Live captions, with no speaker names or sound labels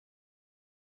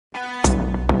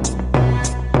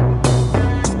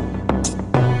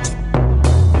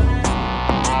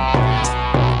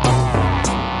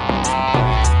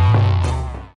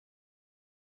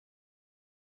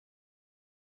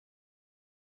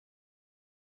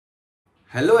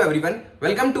Hello everyone,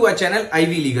 welcome to our channel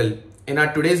IVLegal. In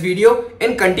our today's video,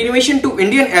 in continuation to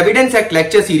Indian Evidence Act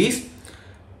lecture series,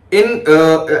 in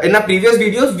our previous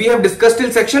videos we have discussed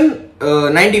till section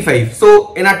 95.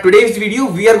 So in our today's video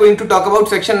we are going to talk about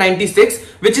section 96,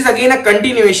 which is again a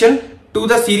continuation to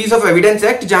the series of Evidence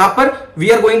Act, जहां पर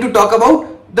we are going to talk about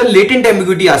the latent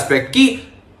ambiguity aspect. कि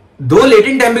though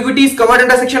latent ambiguity is covered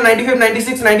under section 95,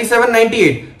 96, 97,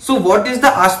 98. So what is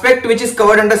the aspect which is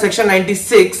covered under section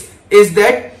 96 is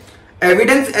that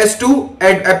evidence as to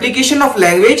application of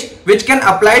language which can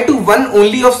apply to one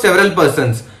only of several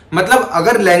persons. मतलब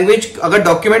अगर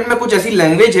document में कुछ ऐसी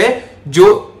language है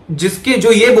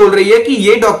जो ये बोल रही है कि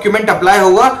ये डॉक्यूमेंट अप्लाई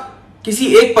होगा किसी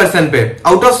एक पर्सन पे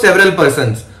आउट ऑफ सेवरल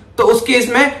पर्संस, तो उस केस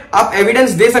में आप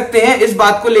एविडेंस दे सकते हैं इस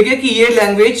बात को लेके कि ये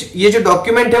लैंग्वेज, ये जो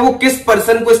डॉक्यूमेंट है वो किस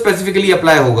पर्सन को स्पेसिफिकली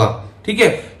अप्लाई होगा. ठीक है,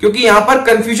 क्योंकि यहां पर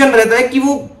कंफ्यूजन रहता है कि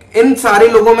वो इन सारे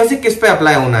लोगों में से किस पे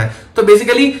अप्लाई होना है. तो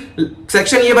बेसिकली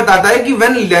सेक्शन ये बताता है कि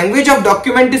when language of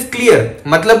document is clear,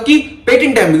 मतलब कि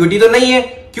पेटेंट एम्बिग्यूटी तो नहीं है.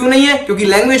 क्यों नहीं है? क्योंकि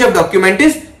language of document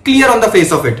is clear on the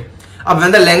face of it. अब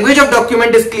when the language of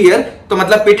document is clear तो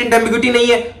मतलब पेटेंट एम्बिग्यूटी नहीं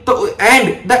है. तो and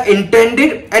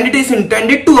it is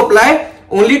intended to apply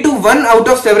only to one out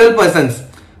of several persons.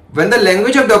 When the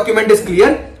language of document is clear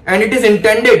and it is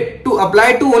intended to apply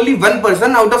to only one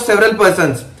person out of several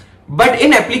persons, but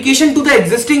in application to the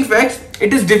existing facts,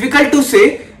 it is difficult to say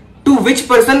to which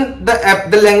person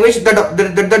the language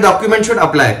the document should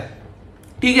apply.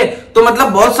 ठीक है, तो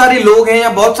मतलब बहुत सारे लोग हैं या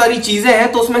बहुत सारी चीजें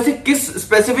हैं, तो उसमें से किस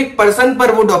स्पेसिफिक पर्सन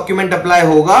पर वो डॉक्यूमेंट अप्लाई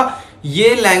होगा,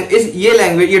 ये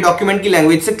डॉक्यूमेंट की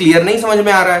लैंग्वेज से क्लियर नहीं समझ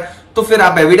में आ रहा है. तो फिर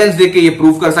आप एविडेंस देके ये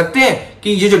प्रूव कर सकते हैं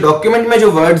कि ये जो डॉक्यूमेंट में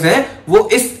जो वर्ड्स हैं वो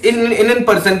इन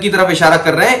पर्सन की तरफ इशारा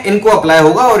कर रहे हैं, इनको अप्लाई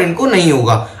होगा और इनको नहीं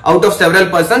होगा. आउट ऑफ सेवरल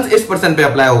पर्संस इस पर्सन पे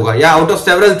अप्लाई होगा, या आउट ऑफ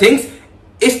सेवरल थिंग्स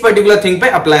इस पर्टिकुलर थिंग पे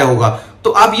अप्लाई होगा.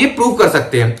 तो आप ये प्रूव कर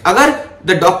सकते हैं अगर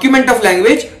the document of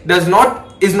language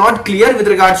is not clear with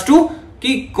regards to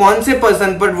कि कौन से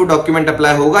पर्सन पर वो डॉक्यूमेंट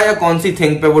अप्लाई होगा या कौन सी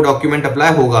थिंग पे वो डॉक्यूमेंट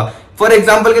अप्लाई होगा. फॉर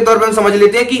एग्जाम्पल के तौर पर हम समझ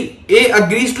लेते हैं कि ए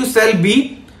agrees to cell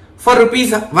B for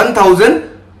rupees 1000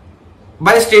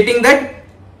 by stating that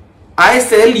I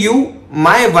sell you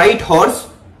my white horse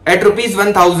at rupees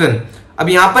 1000. अब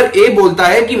यहां पर A बोलता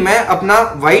है कि मैं अपना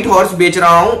व्हाइट हॉर्स बेच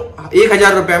रहा हूं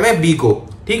 1000 रुपए में B को.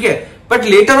 ठीक है, बट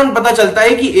लेटर ऑन पता चलता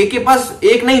है कि A के पास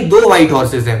एक नहीं दो व्हाइट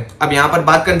हॉर्सेस हैं. अब यहां पर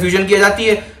बात कंफ्यूजन की जाती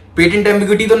है, पेटेंट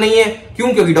एम्बिग्यूटी तो नहीं है.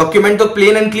 क्यों? क्योंकि डॉक्यूमेंट तो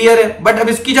प्लेन एंड क्लियर है. बट अब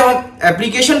इसकी जब हम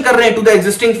एप्लीकेशन कर रहे हैं टू द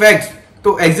एग्जिस्टिंग फैक्ट्स,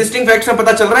 तो एग्जिस्टिंग फैक्ट्स में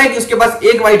पता चल रहा है कि उसके पास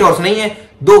एक व्हाइट हॉर्स नहीं है,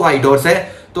 दो व्हाइट हॉर्स है.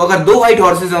 तो अगर दो व्हाइट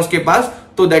हॉर्सेस हैं उसके पास,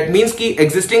 तो दैट मींस कि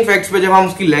एग्जिस्टिंग फैक्ट्स पे जब हम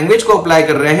उसकी लैंग्वेज को अप्लाई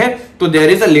कर रहे हैं तो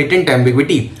there is a latent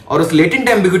ambiguity, और उस लेटेंट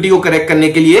एम्बिग्यूटी को करेक्ट करने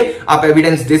के लिए आप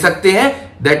एविडेंस दे सकते हैं.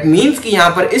 दैट मींस कि यहां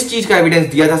पर इस चीज का एविडेंस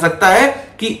दिया जा सकता है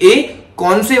कि ए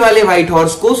कौन से वाले व्हाइट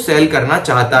हॉर्स को सेल करना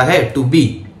चाहता है टू बी.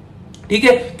 ठीक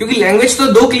है, क्योंकि लैंग्वेज तो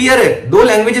दो क्लियर है, दो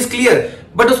लैंग्वेज क्लियर,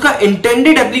 बट उसका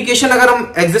इंटेंडेड एप्लीकेशन अगर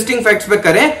हम एग्जिस्टिंग फैक्ट्स पे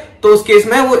करें तो उस केस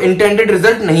में वो इंटेंडेड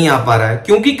रिजल्ट नहीं आ पा रहा है,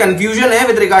 क्योंकि कंफ्यूजन है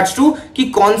विद रिगार्ड्स टू कि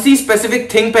कौन सी स्पेसिफिक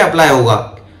थिंग पे अप्लाई होगा.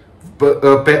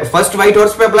 फर्स्ट व्हाइट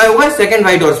हॉर्स पे अप्लाई होगा, सेकंड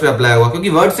व्हाइट हॉर्स पे अप्लाई होगा, क्योंकि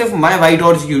वर्ड सिर्फ माय व्हाइट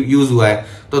हॉर्स यूज हुआ है.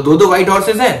 तो दो व्हाइट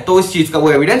हॉर्सेस हैं, तो इस चीज का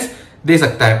वो एविडेंस दे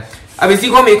सकता है. अब इसी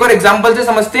को हम एक और एग्जांपल से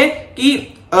समझते हैं कि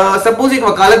सपोज एक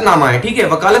वकालतनामा है. ठीक है,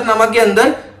 वकालतनामा के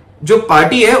अंदर जो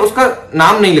पार्टी है उसका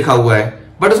नाम नहीं लिखा हुआ है,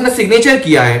 बट उसने सिग्नेचर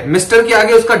किया है. मिस्टर के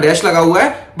आगे उसका डैश लगा हुआ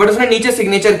है, बट उसने नीचे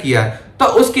सिग्नेचर किया है. तो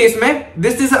उस केस में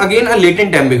this is again a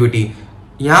latent ambiguity.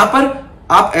 यहां पर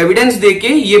आप एविडेंस देके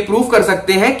ये प्रूव कर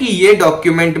सकते हैं कि ये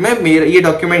डॉक्यूमेंट में ये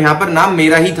डॉक्यूमेंट यहां पर नाम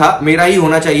मेरा ही था, मेरा ही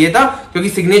होना चाहिए था, क्योंकि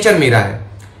सिग्नेचर मेरा है.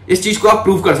 इस चीज को आप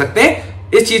प्रूव कर सकते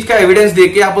हैं. इस चीज का एविडेंस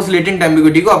देके आप उस लेटेंट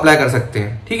एम्बिग्यूटी को अप्लाई कर सकते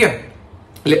हैं. ठीक है,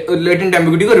 लेटेंट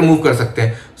एम्बिग्यूटी को रिमूव कर सकते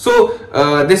हैं. So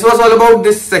this was all about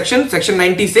this section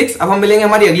 96. अब हम मिलेंगे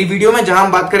हमारी अगली वीडियो में जहां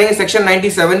हम बात करेंगे सेक्शन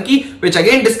 97 की, which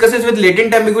again discusses with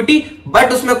latent ambiguity,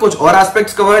 but उसमें कुछ और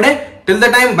एस्पेक्ट्स कवर्ड है. Till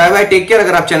the time, bye bye, take care.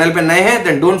 अगर आप चैनल पे नए हैं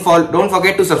then don't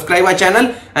forget to subscribe our channel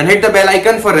and hit the bell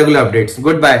icon for regular updates.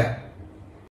 Good bye.